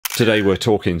Today we're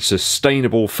talking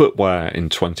sustainable footwear in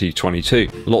 2022.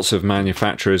 Lots of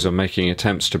manufacturers are making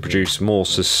attempts to produce more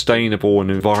sustainable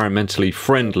and environmentally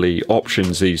friendly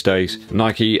options these days.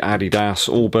 Nike, Adidas,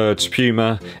 Allbirds,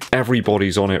 Puma,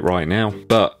 everybody's on it right now.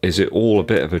 But is it all a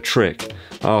bit of a trick?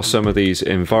 Are some of these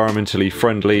environmentally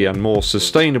friendly and more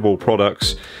sustainable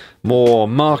products more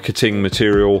marketing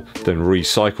material than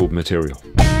recycled material?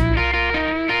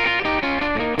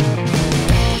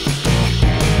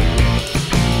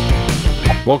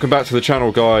 Welcome back to the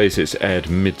channel, guys. It's Ed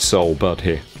MidsoleBud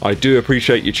here. I do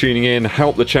appreciate you tuning in.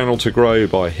 Help the channel to grow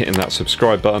by hitting that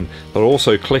subscribe button, but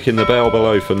also clicking the bell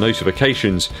below for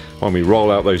notifications when we roll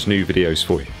out those new videos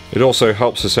for you. It also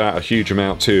helps us out a huge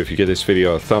amount too if you give this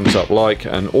video a thumbs up like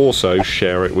and also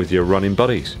share it with your running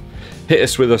buddies. Hit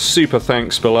us with a super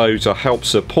thanks below to help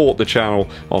support the channel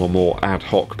on a more ad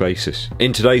hoc basis.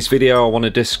 In today's video, I want to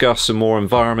discuss some more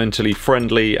environmentally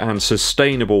friendly and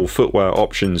sustainable footwear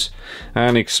options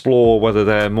and explore whether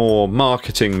they're more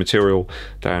marketing material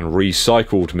than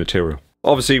recycled material.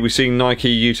 Obviously, we've seen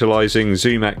Nike utilising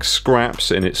ZOOMX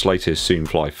scraps in its latest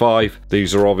Zoomfly 5.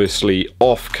 These are obviously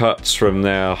offcuts from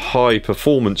their high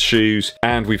performance shoes,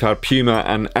 and we've had Puma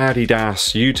and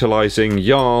Adidas utilising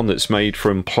yarn that's made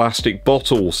from plastic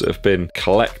bottles that have been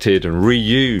collected and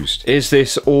reused. Is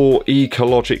this all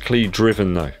ecologically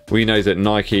driven though? We know that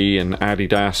Nike and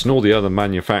Adidas and all the other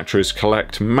manufacturers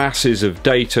collect masses of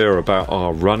data about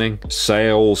our running,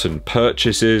 sales and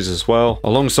purchases as well,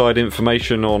 alongside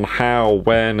information on how,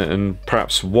 when and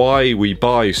perhaps why we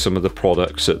buy some of the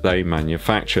products that they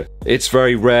manufacture. It's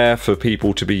very rare for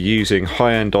people to be using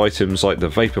high-end items like the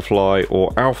Vaporfly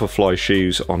or ALPHAFLY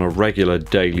shoes on a regular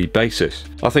daily basis.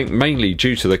 I think mainly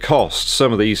due to the cost.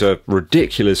 Some of these are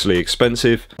ridiculously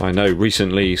expensive. I know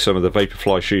recently some of the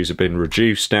Vaporfly shoes have been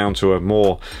reduced down to a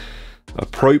more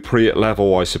appropriate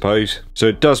level, I suppose. So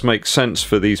it does make sense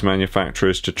for these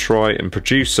manufacturers to try and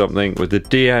produce something with the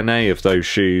DNA of those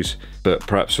shoes, but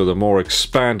perhaps with a more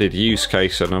expanded use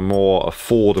case and a more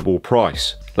affordable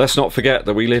price. Let's not forget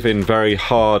that we live in very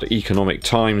hard economic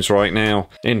times right now.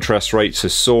 Interest rates are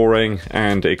soaring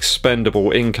and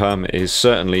expendable income is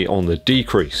certainly on the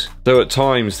decrease. Though at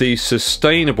times these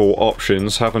sustainable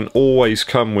options haven't always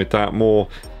come with that more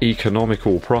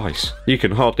economical price. You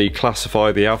can hardly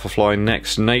classify the ALPHAFLY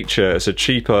Next Nature as a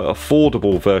cheaper,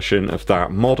 affordable version of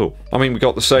that model. I mean, we've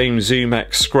got the same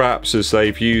ZOOMX scraps as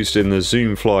they've used in the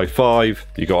Zoomfly 5.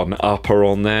 You got an upper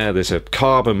on there, there's a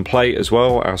carbon plate as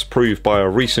well, as proved by a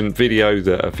recent video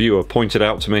that a viewer pointed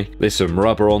out to me. There's some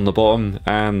rubber on the bottom,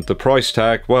 and the price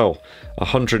tag, well,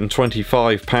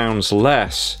 £125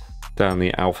 less than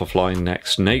the ALPHAFLY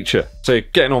Next Nature. So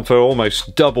getting on for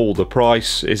almost double the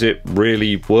price. Is it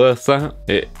really worth that?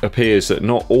 It appears that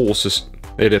not all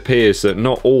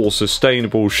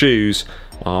sustainable shoes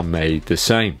are made the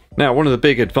same. Now, one of the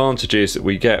big advantages that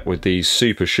we get with these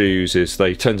super shoes is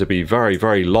they tend to be very,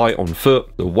 very light on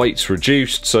foot. The weight's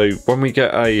reduced, so when we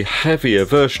get a heavier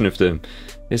version of them,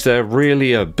 is there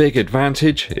really a big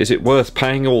advantage? Is it worth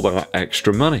paying all that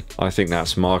extra money? I think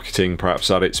that's marketing perhaps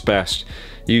at its best,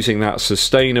 using that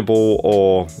sustainable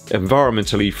or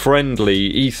environmentally friendly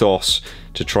ethos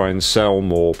to try and sell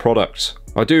more products.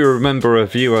 I do remember a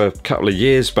viewer a couple of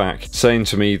years back saying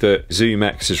to me that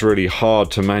ZOOMX is really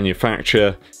hard to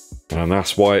manufacture and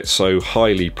that's why it's so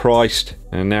highly priced,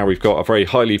 and now we've got a very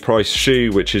highly priced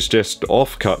shoe which is just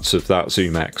offcuts of that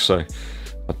ZOOMX. So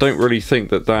I don't really think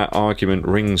that that argument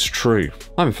rings true.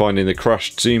 I'm finding the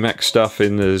crushed ZOOMX stuff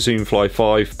in the Zoomfly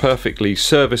 5 perfectly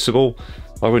serviceable.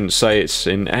 I wouldn't say it's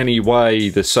in any way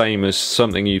the same as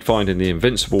something you'd find in the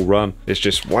Invincible run. It's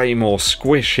just way more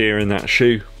squish here in that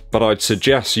shoe. But I'd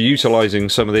suggest utilising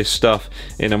some of this stuff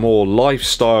in a more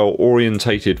lifestyle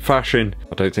orientated fashion.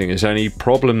 I don't think there's any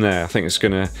problem there. I think it's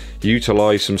going to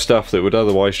utilise some stuff that would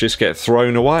otherwise just get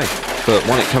thrown away. But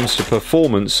when it comes to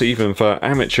performance, even for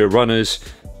amateur runners,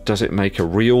 does it make a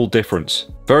real difference?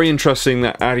 Very interesting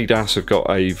that Adidas have got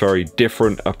a very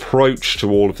different approach to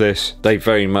all of this. They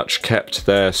very much kept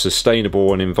their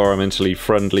sustainable and environmentally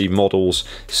friendly models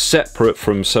separate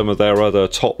from some of their other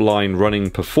top-line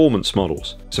running performance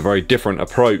models. It's a very different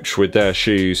approach with their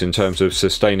shoes in terms of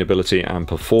sustainability and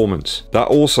performance. That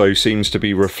also seems to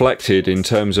be reflected in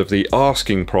terms of the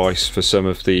asking price for some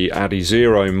of the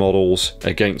Adizero models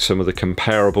against some of the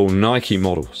comparable Nike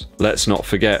models. Let's not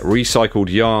forget, recycled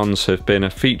yarns have been a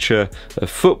feature of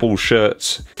football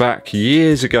shirts back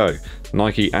years ago.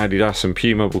 Nike, Adidas and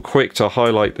Puma were quick to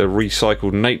highlight the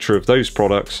recycled nature of those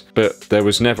products, but there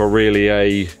was never really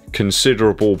a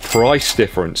considerable price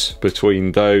difference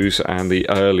between those and the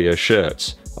earlier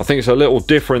shirts. I think it's a little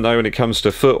different though when it comes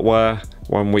to footwear.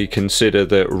 when we consider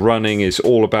that running is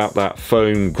all about that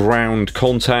foam ground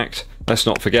contact. Let's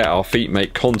not forget our feet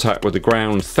make contact with the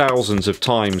ground thousands of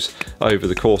times over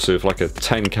the course of like a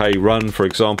 10k run, for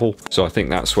example. So I think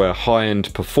that's where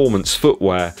high-end performance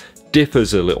footwear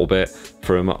differs a little bit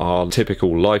from our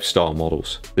typical lifestyle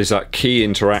models. There's that key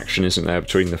interaction, isn't there,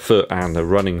 between the foot and the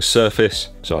running surface.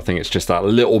 So I think it's just that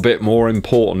little bit more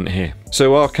important here.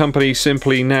 So our company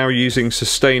simply now using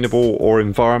sustainable or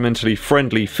environmentally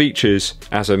friendly features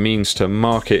as a means to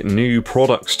market new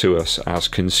products to us as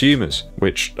consumers,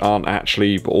 which aren't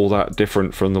actually all that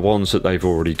different from the ones that they've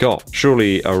already got.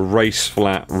 Surely a race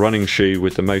flat running shoe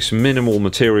with the most minimal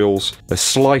materials, a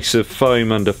slice of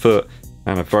foam underfoot,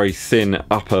 and a very thin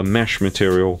upper mesh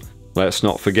material. Let's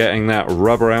not forgetting that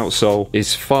rubber outsole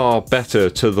is far better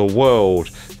to the world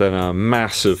than a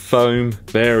mass of foam,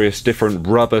 various different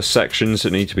rubber sections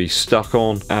that need to be stuck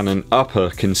on, and an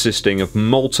upper consisting of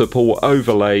multiple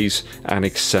overlays and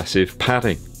excessive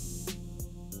padding.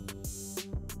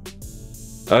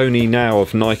 Only now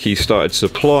have Nike started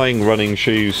supplying running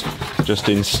shoes just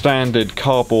in standard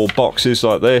cardboard boxes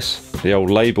like this. The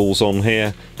old labels on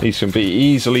here, these can be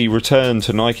easily returned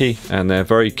to Nike, and they're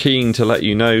very keen to let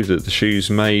you know that the shoe's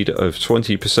made of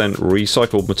 20%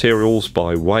 recycled materials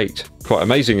by weight. Quite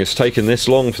amazing it's taken this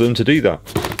long for them to do that.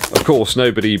 Of course,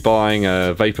 nobody buying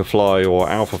a Vaporfly or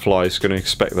ALPHAFLY is going to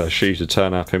expect their shoe to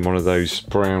turn up in one of those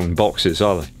brown boxes,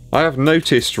 are they? I have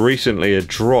noticed recently a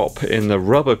drop in the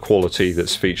rubber quality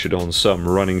that's featured on some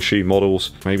running shoe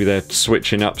models. Maybe they're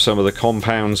switching up some of the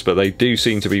compounds, but they do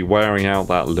seem to be wearing out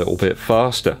that little bit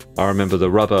faster. I remember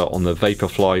the rubber on the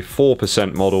Vaporfly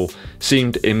 4% model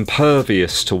seemed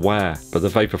impervious to wear, but the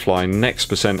Vaporfly Next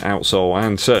Percent outsole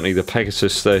and certainly the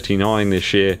PEGASUS 39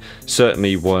 this year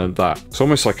certainly weren't that. It's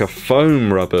almost like a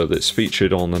foam rubber that's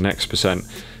featured on the Next Percent.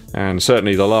 And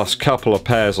certainly the last couple of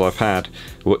pairs I've had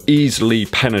were easily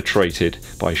penetrated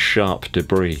by sharp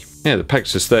debris. Yeah, the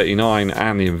PEGASUS 39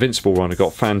 and the Invincible Runner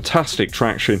got fantastic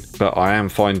traction, but I am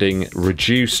finding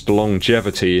reduced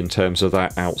longevity in terms of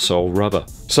that outsole rubber.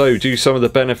 So do some of the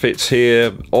benefits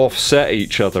here offset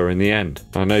each other in the end?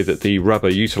 I know that the rubber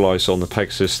utilised on the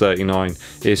PEGASUS 39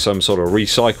 is some sort of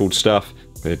recycled stuff,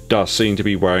 but it does seem to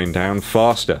be wearing down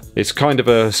faster. It's kind of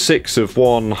a 6 of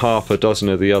one, half a dozen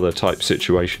of the other type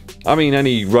situation. I mean,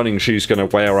 any running shoe's going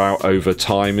to wear out over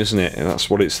time, isn't it? And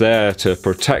that's what it's there to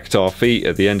protect our feet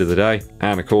at the end of the day.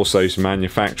 And of course those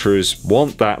manufacturers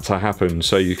want that to happen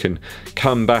so you can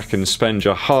come back and spend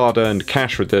your hard-earned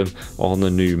cash with them on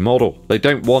the new model. They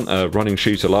don't want a running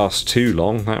shoe to last too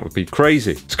long. That would be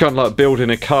crazy. It's kind of like building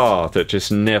a car that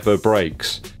just never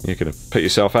breaks. You're going to put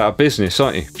yourself out of business,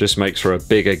 aren't you? Just makes for a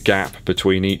bigger gap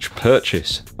between each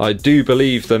purchase. I do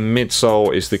believe the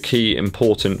midsole is the key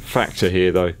important factor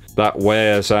here though. That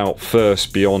wears out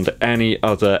first beyond any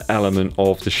other element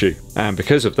of the shoe. And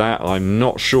because of that, I'm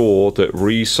not sure that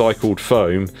recycled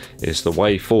foam is the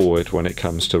way forward when it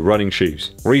comes to running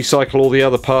shoes. Recycle all the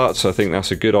other parts, I think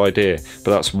that's a good idea,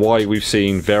 but that's why we've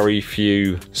seen very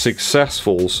few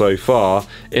successful so far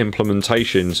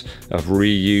implementations of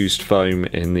reused foam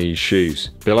in these shoes.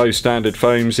 Below standard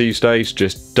foams these days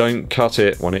just don't cut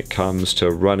it when it comes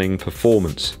to running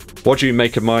performance. What do you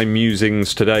make of my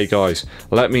musings today, guys?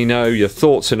 Let me know your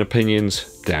thoughts and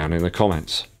opinions down in the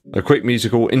comments. A quick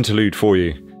musical interlude for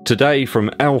you. Today from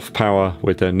Power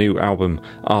with their new album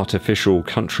Artificial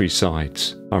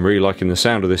Countrysides. I'm really liking the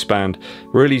sound of this band.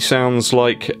 Really sounds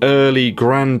like early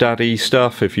Grandaddy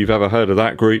stuff if you've ever heard of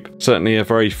that group. Certainly a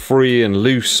very free and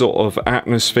loose sort of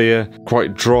atmosphere.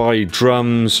 Quite dry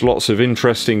drums, lots of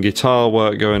interesting guitar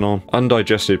work going on.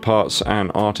 Undigested Parts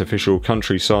and Artificial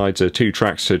Countrysides are 2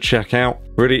 tracks to check out.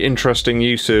 Really interesting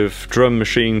use of drum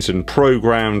machines and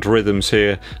programmed rhythms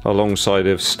here alongside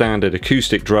of standard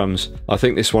acoustic drums. I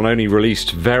think this one only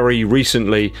released very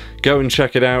recently. Go and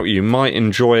check it out. You might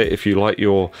enjoy it if you like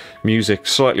your music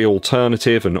slightly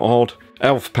alternative and odd.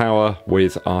 Power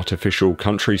with Artificial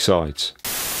Countrysides.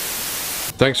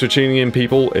 Thanks for tuning in,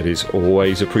 people. It is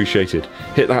always appreciated.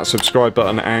 Hit that subscribe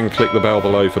button and click the bell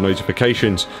below for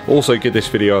notifications. Also give this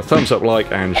video a thumbs up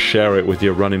like and share it with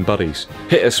your running buddies.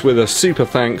 Hit us with a super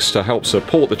thanks to help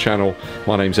support the channel.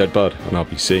 My name's EDDBUD and I'll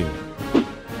be seeing you.